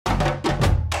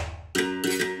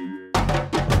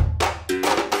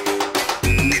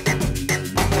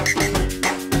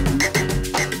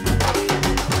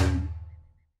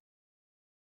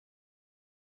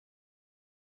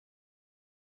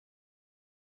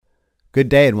Good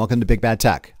day and welcome to Big Bad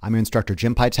Tech. I'm your instructor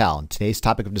Jim Pytel, and today's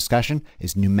topic of discussion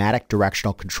is pneumatic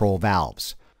directional control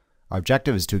valves. Our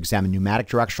objective is to examine pneumatic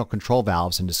directional control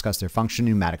valves and discuss their function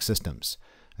in pneumatic systems.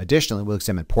 Additionally, we'll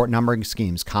examine port numbering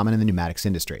schemes common in the pneumatics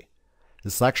industry.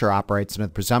 This lecture operates under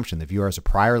the presumption that the viewer has a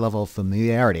prior level of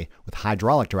familiarity with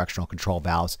hydraulic directional control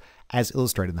valves as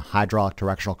illustrated in the Hydraulic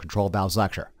Directional Control Valves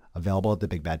lecture, available at the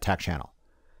Big Bad Tech channel.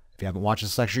 If you haven't watched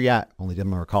this lecture yet, only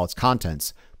didn't recall its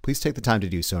contents, please take the time to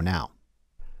do so now.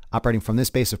 Operating from this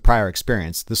base of prior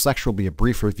experience, this lecture will be a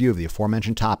brief review of the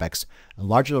aforementioned topics and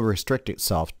largely will restrict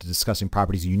itself to discussing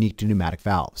properties unique to pneumatic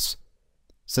valves.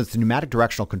 Since the pneumatic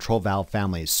directional control valve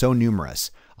family is so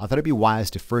numerous, I thought it'd be wise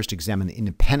to first examine them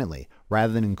independently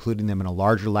rather than including them in a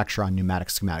larger lecture on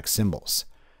pneumatic schematic symbols.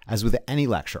 As with any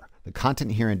lecture, the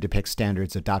content herein depicts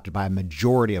standards adopted by a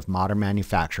majority of modern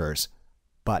manufacturers,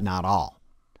 but not all.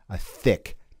 A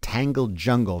thick, tangled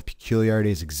jungle of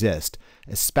peculiarities exist,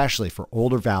 especially for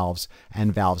older valves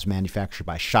and valves manufactured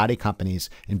by shoddy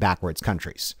companies in backwards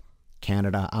countries.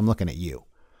 Canada, I'm looking at you.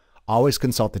 Always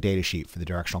consult the datasheet for the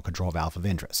directional control valve of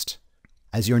interest.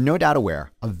 As you're no doubt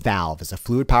aware, a valve is a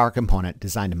fluid power component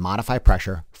designed to modify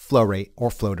pressure, flow rate,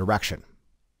 or flow direction.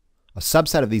 A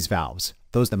subset of these valves,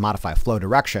 those that modify flow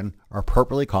direction, are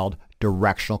appropriately called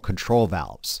directional control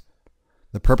valves.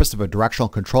 The purpose of a directional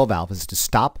control valve is to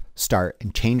stop, start,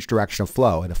 and change direction of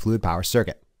flow in a fluid power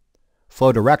circuit.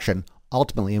 Flow direction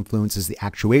ultimately influences the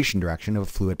actuation direction of a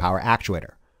fluid power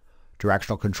actuator.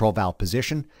 Directional control valve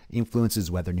position influences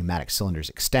whether pneumatic cylinders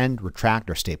extend, retract,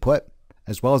 or stay put,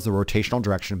 as well as the rotational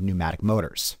direction of pneumatic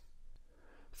motors.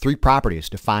 Three properties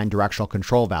define directional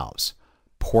control valves: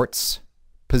 ports,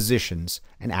 positions,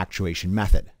 and actuation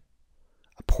method.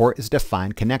 A port is a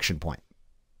defined connection point.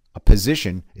 A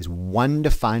position is one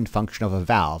defined function of a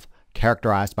valve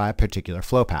characterized by a particular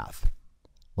flow path.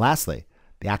 Lastly,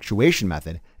 the actuation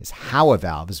method is how a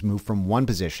valve is moved from one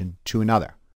position to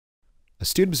another.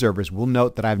 Astute observers will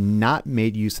note that I have not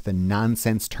made use of the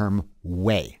nonsense term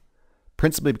way,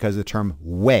 principally because the term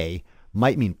way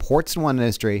might mean ports in one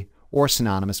industry or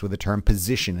synonymous with the term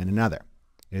position in another.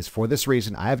 It is for this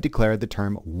reason I have declared the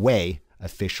term way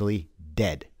officially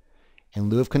dead. In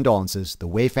lieu of condolences, the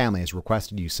Way family has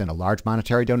requested you send a large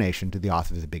monetary donation to the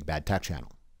author of the Big Bad Tech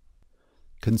channel.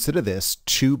 Consider this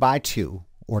 2x2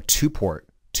 or 2-port,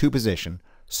 2-position,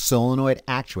 solenoid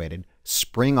actuated,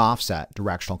 spring offset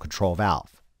directional control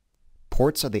valve.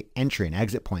 Ports are the entry and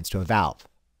exit points to a valve.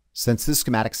 Since this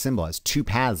schematic symbol has two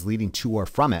paths leading to or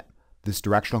from it, this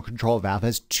directional control valve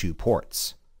has 2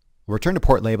 ports. We'll return to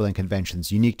port labeling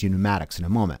conventions unique to pneumatics in a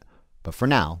moment, but for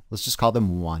now, let's just call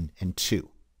them 1 and 2.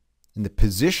 In the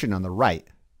position on the right,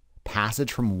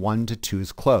 passage from 1 to 2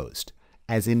 is closed,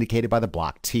 as indicated by the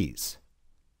block T's.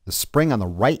 The spring on the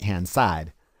right-hand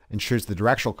side ensures the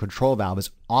directional control valve is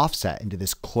offset into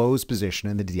this closed position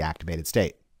in the deactivated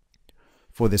state.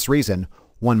 For this reason,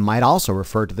 one might also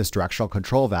refer to this directional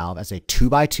control valve as a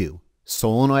 2x2,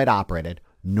 solenoid-operated,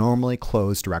 normally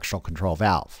closed directional control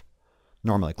valve.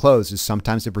 Normally closed is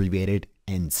sometimes abbreviated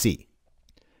NC.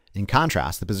 In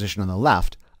contrast, the position on the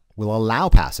left will allow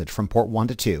passage from port 1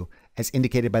 to 2 as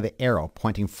indicated by the arrow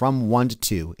pointing from 1 to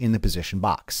 2 in the position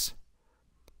box.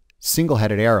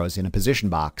 Single-headed arrows in a position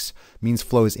box means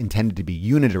flow is intended to be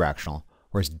unidirectional,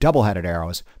 whereas double-headed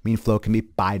arrows mean flow can be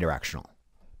bidirectional.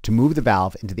 To move the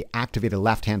valve into the activated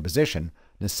left-hand position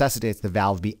necessitates the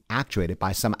valve be actuated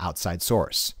by some outside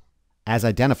source, as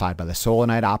identified by the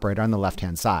solenoid operator on the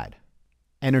left-hand side.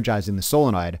 Energizing the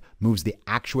solenoid moves the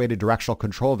actuated directional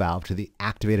control valve to the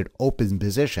activated open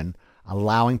position,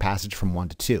 allowing passage from 1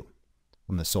 to 2.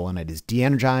 When the solenoid is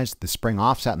de-energized, the spring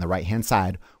offset on the right-hand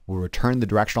side will return the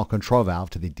directional control valve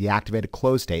to the deactivated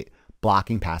closed state,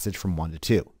 blocking passage from 1 to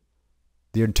 2.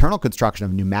 The internal construction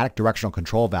of pneumatic directional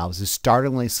control valves is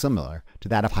startlingly similar to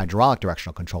that of hydraulic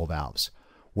directional control valves,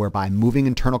 whereby moving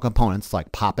internal components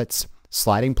like poppets,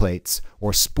 sliding plates,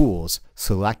 or spools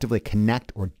selectively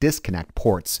connect or disconnect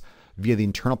ports via the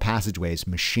internal passageways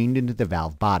machined into the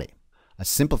valve body. A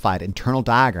simplified internal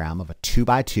diagram of a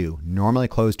 2x2 normally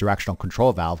closed directional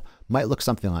control valve might look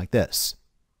something like this.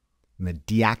 In the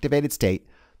deactivated state,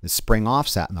 the spring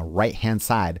offset on the right-hand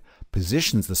side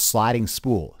positions the sliding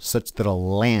spool such that a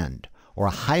land or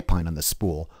a high point on the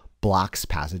spool blocks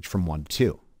passage from 1 to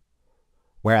 2.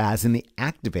 Whereas in the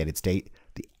activated state,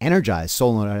 the energized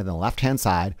solenoid on the left-hand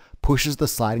side pushes the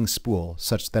sliding spool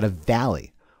such that a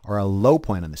valley or a low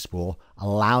point on the spool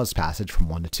allows passage from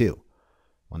 1 to 2.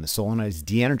 When the solenoid is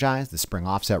de-energized, the spring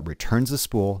offset returns the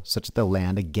spool such that the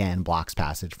land again blocks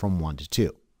passage from 1 to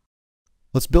 2.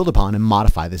 Let's build upon and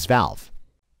modify this valve.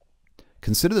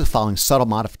 Consider the following subtle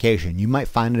modification you might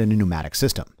find in a pneumatic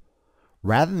system.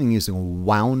 Rather than using a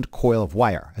wound coil of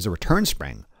wire as a return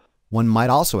spring, one might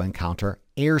also encounter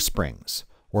air springs,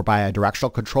 whereby a directional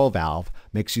control valve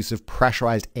makes use of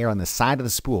pressurized air on the side of the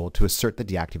spool to assert the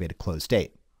deactivated closed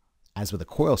state. As with a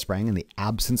coil spring, in the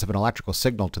absence of an electrical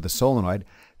signal to the solenoid,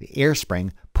 the air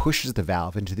spring pushes the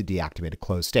valve into the deactivated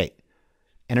closed state.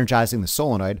 Energizing the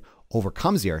solenoid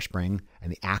overcomes the air spring,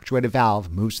 and the actuated valve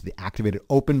moves to the activated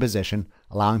open position,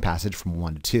 allowing passage from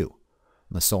 1 to 2.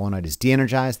 When the solenoid is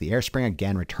de-energized, the air spring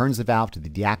again returns the valve to the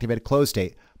deactivated closed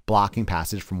state, blocking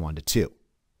passage from 1 to 2.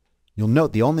 You'll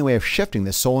note the only way of shifting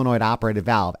the solenoid-operated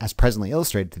valve, as presently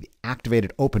illustrated, to the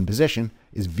activated open position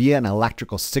is via an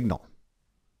electrical signal.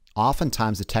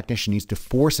 Oftentimes, the technician needs to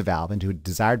force a valve into a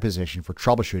desired position for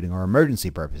troubleshooting or emergency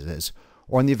purposes,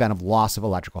 or in the event of loss of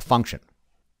electrical function.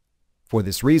 For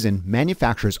this reason,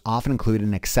 manufacturers often include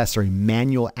an accessory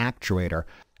manual actuator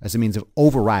as a means of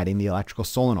overriding the electrical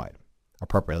solenoid.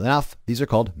 Appropriately enough, these are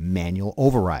called manual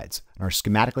overrides and are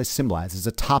schematically symbolized as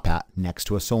a top hat next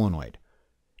to a solenoid.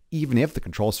 Even if the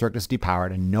control circuit is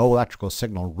depowered and no electrical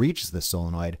signal reaches the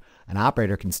solenoid, an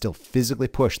operator can still physically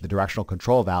push the directional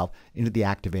control valve into the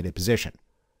activated position.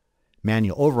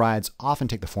 Manual overrides often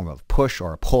take the form of a push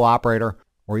or a pull operator,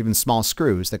 or even small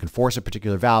screws that can force a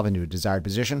particular valve into a desired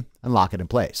position and lock it in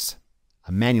place.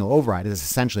 A manual override is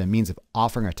essentially a means of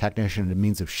offering a technician a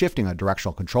means of shifting a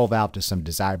directional control valve to some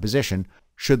desired position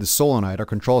should the solenoid or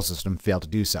control system fail to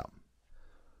do so.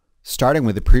 Starting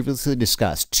with the previously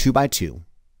discussed 2x2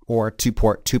 or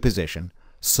 2-port 2-position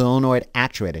solenoid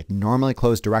actuated normally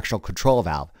closed directional control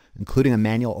valve, including a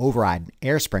manual override and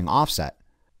air spring offset,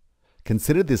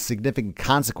 consider the significant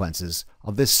consequences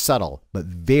of this subtle but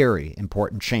very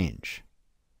important change.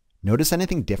 Notice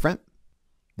anything different?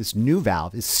 This new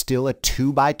valve is still a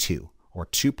 2x2 or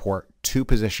 2-port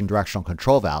 2-position directional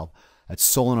control valve that's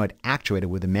solenoid actuated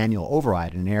with a manual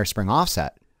override and an air spring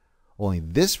offset. Only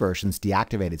this version's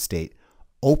deactivated state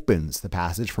opens the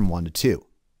passage from 1 to 2.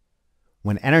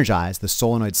 When energized, the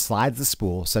solenoid slides the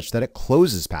spool such that it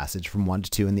closes passage from 1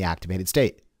 to 2 in the activated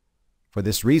state. For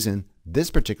this reason,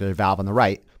 this particular valve on the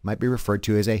right might be referred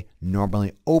to as a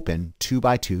normally open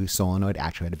 2x2 solenoid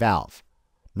actuated valve.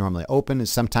 Normally open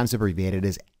is sometimes abbreviated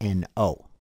as NO.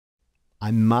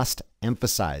 I must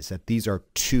emphasize that these are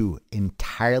two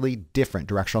entirely different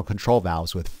directional control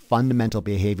valves with fundamental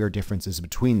behavior differences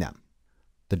between them.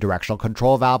 The directional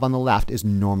control valve on the left is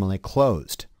normally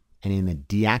closed, and in the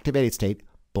deactivated state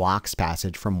blocks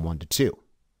passage from 1 to 2.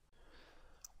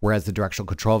 Whereas the directional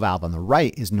control valve on the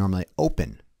right is normally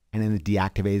open, and in the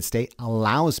deactivated state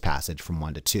allows passage from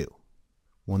 1 to 2.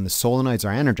 When the solenoids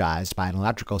are energized by an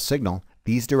electrical signal,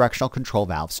 these directional control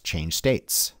valves change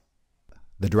states.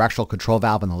 The directional control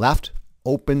valve on the left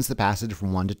opens the passage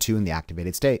from 1 to 2 in the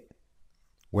activated state,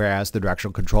 whereas the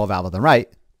directional control valve on the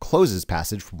right closes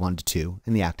passage from 1 to 2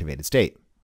 in the activated state.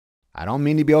 I don't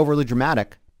mean to be overly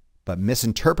dramatic, but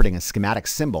misinterpreting a schematic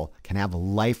symbol can have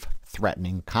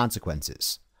life-threatening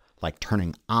consequences, like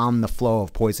turning on the flow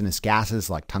of poisonous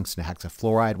gases like tungsten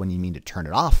hexafluoride when you mean to turn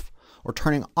it off, or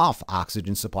turning off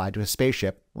oxygen supply to a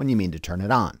spaceship when you mean to turn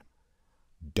it on.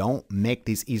 Don't make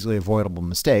these easily avoidable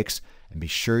mistakes, and be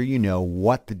sure you know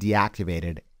what the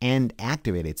deactivated and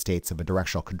activated states of a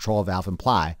directional control valve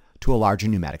imply to a larger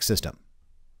pneumatic system.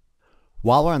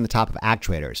 While we're on the top of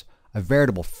actuators, a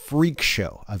veritable freak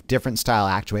show of different style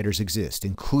actuators exist,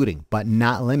 including, but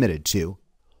not limited to,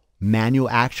 manual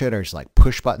actuators like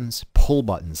push buttons, pull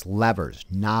buttons, levers,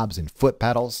 knobs, and foot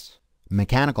pedals,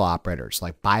 mechanical operators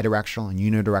like bidirectional and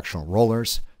unidirectional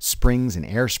rollers, springs and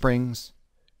air springs,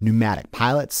 pneumatic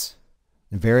pilots,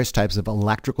 and various types of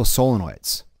electrical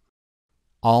solenoids.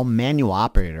 All manual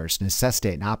operators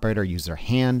necessitate an operator use their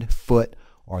hand, foot,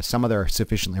 or some other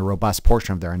sufficiently robust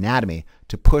portion of their anatomy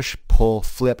to push, pull,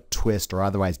 flip, twist, or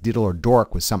otherwise diddle or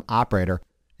dork with some operator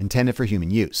intended for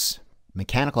human use.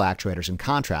 Mechanical actuators, in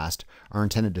contrast, are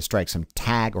intended to strike some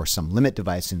tag or some limit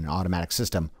device in an automatic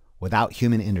system without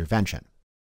human intervention.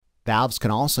 Valves can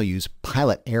also use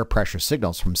pilot air pressure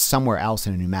signals from somewhere else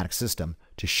in a pneumatic system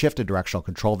to shift a directional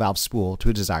control valve spool to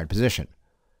a desired position.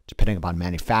 Depending upon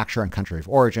manufacturer and country of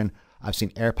origin, I've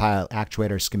seen air pilot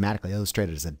actuators schematically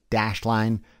illustrated as a dashed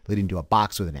line leading to a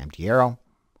box with an empty arrow,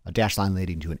 a dashed line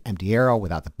leading to an empty arrow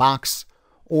without the box,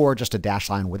 or just a dashed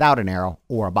line without an arrow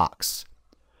or a box.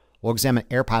 We'll examine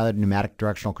air pilot pneumatic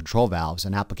directional control valves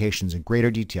and applications in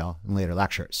greater detail in later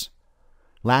lectures.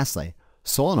 Lastly,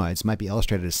 solenoids might be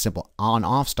illustrated as simple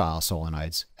on-off style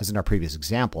solenoids, as in our previous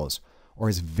examples, or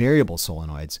as variable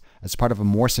solenoids as part of a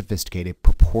more sophisticated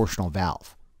proportional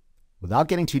valve. Without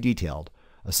getting too detailed,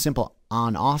 a simple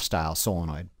on-off style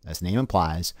solenoid, as the name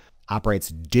implies,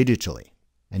 operates digitally,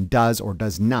 and does or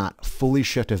does not fully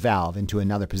shift a valve into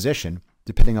another position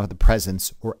depending on the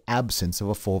presence or absence of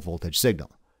a full voltage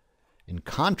signal. In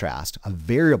contrast, a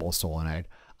variable solenoid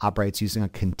operates using a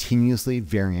continuously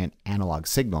variant analog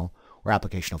signal where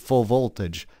application of full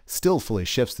voltage still fully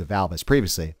shifts the valve as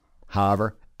previously.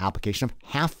 However, application of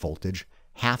half voltage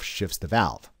half shifts the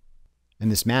valve. In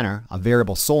this manner, a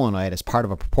variable solenoid as part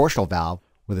of a proportional valve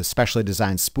with a specially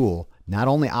designed spool not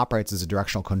only operates as a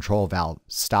directional control valve,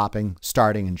 stopping,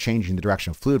 starting, and changing the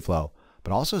direction of fluid flow,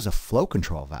 but also as a flow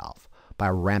control valve by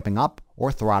ramping up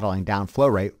or throttling down flow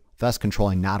rate, thus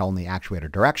controlling not only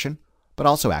actuator direction, but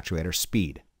also actuator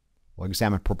speed. We'll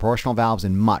examine proportional valves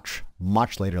in much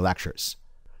later lectures.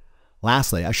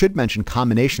 Lastly, I should mention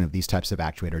combination of these types of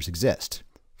actuators exist.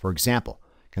 For example,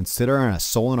 consider a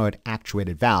solenoid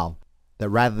actuated valve that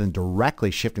rather than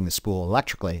directly shifting the spool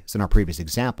electrically, as in our previous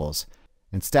examples,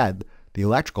 instead, the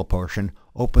electrical portion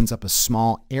opens up a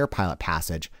small air pilot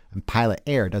passage and pilot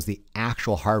air does the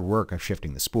actual hard work of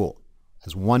shifting the spool.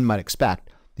 As one might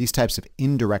expect, these types of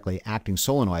indirectly acting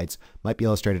solenoids might be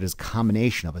illustrated as a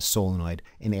combination of a solenoid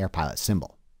and air pilot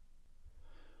symbol.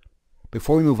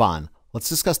 Before we move on, let's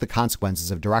discuss the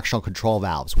consequences of directional control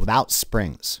valves without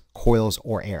springs, coils,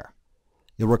 or air.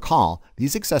 You'll recall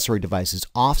these accessory devices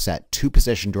offset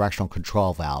two-position directional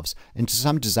control valves into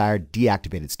some desired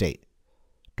deactivated state.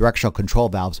 Directional control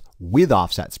valves with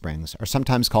offset springs are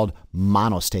sometimes called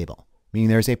monostable, meaning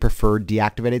there is a preferred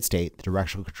deactivated state the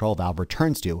directional control valve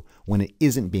returns to when it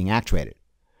isn't being actuated.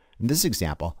 In this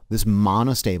example, this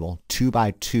monostable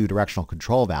 2x2 directional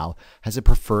control valve has a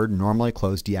preferred normally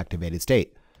closed deactivated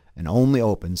state and only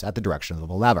opens at the direction of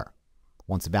a lever.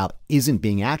 Once the valve isn't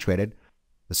being actuated,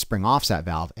 the spring offset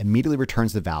valve immediately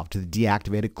returns the valve to the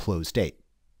deactivated closed state.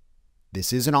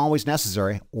 This isn't always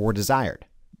necessary or desired.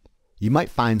 You might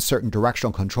find certain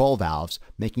directional control valves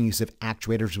making use of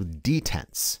actuators with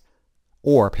detents,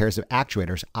 or pairs of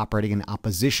actuators operating in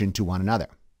opposition to one another.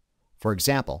 For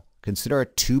example, consider a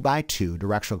 2x2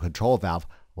 directional control valve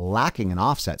lacking an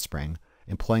offset spring,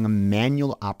 employing a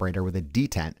manual operator with a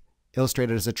detent,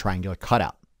 illustrated as a triangular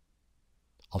cutout.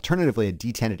 Alternatively, a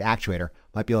detented actuator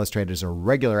might be illustrated as a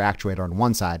regular actuator on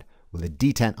one side with a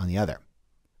detent on the other.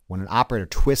 When an operator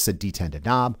twists a detented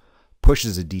knob,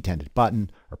 pushes a detented button,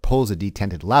 or pulls a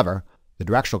detented lever, the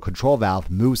directional control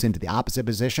valve moves into the opposite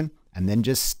position and then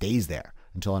just stays there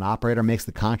until an operator makes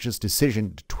the conscious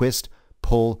decision to twist,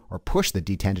 pull, or push the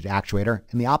detented actuator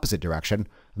in the opposite direction,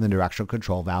 and the directional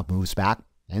control valve moves back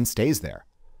and stays there.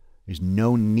 There's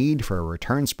no need for a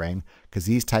return spring because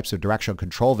these types of directional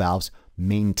control valves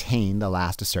maintain the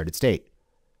last asserted state.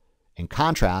 In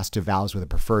contrast to valves with a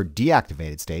preferred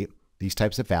deactivated state, these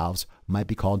types of valves might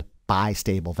be called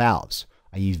bistable valves,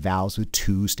 i.e. valves with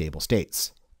two stable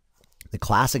states. The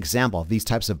classic example of these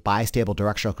types of bistable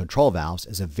directional control valves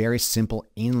is a very simple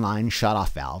inline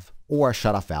shutoff valve or a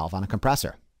shutoff valve on a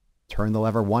compressor. Turn the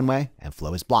lever one way and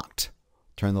flow is blocked.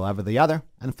 Turn the lever the other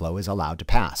and flow is allowed to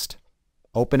pass.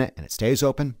 Open it and it stays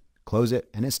open, close it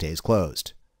and it stays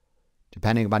closed.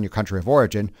 Depending upon your country of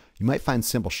origin, you might find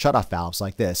simple shutoff valves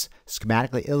like this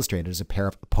schematically illustrated as a pair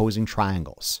of opposing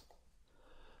triangles.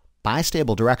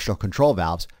 Bistable directional control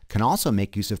valves can also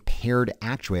make use of paired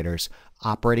actuators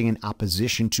operating in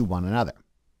opposition to one another.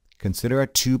 Consider a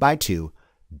 2x2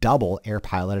 double air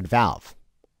piloted valve.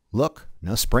 Look,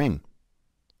 no spring.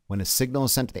 When a signal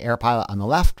is sent to the air pilot on the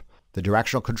left, the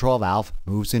directional control valve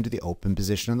moves into the open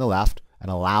position on the left and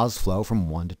allows flow from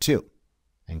 1 to 2.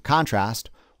 In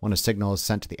contrast, when a signal is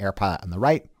sent to the air pilot on the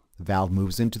right, the valve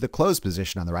moves into the closed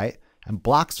position on the right and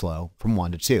blocks flow from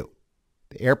 1 to 2.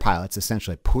 The air pilots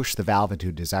essentially push the valve into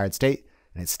a desired state,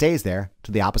 and it stays there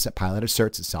till the opposite pilot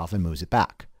asserts itself and moves it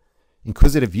back.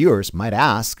 Inquisitive viewers might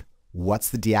ask, what's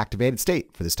the deactivated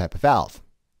state for this type of valve?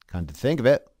 Come to think of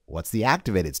it, what's the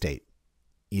activated state?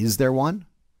 Is there one?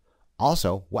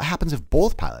 Also, what happens if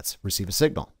both pilots receive a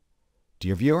signal?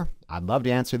 Dear viewer, I'd love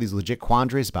to answer these legit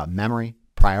quandaries about memory,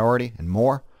 priority, and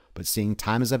more, but seeing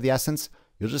time is of the essence,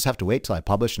 you'll just have to wait till I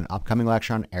publish an upcoming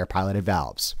lecture on air-piloted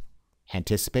valves.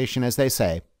 Anticipation, as they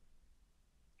say,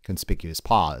 conspicuous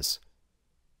pause,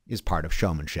 is part of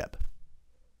showmanship.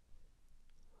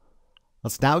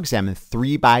 Let's now examine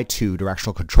 3x2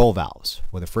 directional control valves,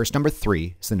 where the first number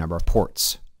 3 is the number of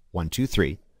ports, 1, 2,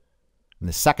 3, and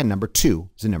the second number 2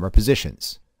 is the number of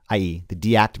positions, i.e. the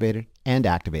deactivated and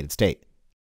activated state.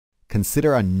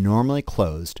 Consider a normally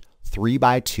closed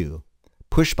 3x2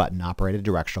 push-button operated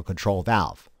directional control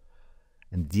valve.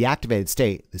 In the deactivated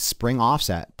state, the spring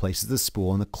offset places the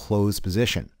spool in the closed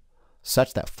position,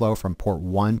 such that flow from port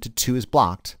 1 to 2 is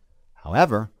blocked.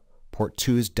 However, port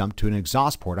 2 is dumped to an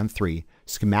exhaust port on 3,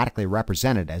 schematically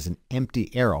represented as an empty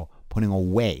arrow pointing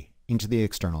away into the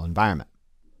external environment.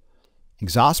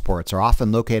 Exhaust ports are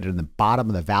often located in the bottom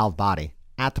of the valve body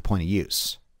at the point of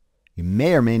use. You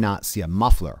may or may not see a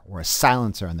muffler or a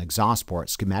silencer on the exhaust port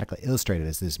schematically illustrated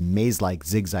as this maze-like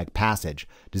zigzag passage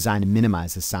designed to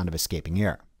minimize the sound of escaping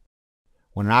air.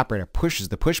 When an operator pushes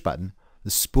the push button, the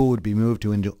spool would be moved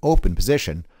into open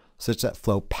position such that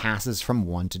flow passes from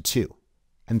 1 to 2,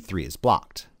 and 3 is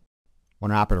blocked.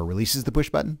 When an operator releases the push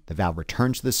button, the valve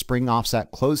returns to the spring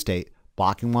offset closed state,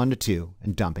 blocking 1 to 2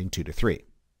 and dumping 2 to 3.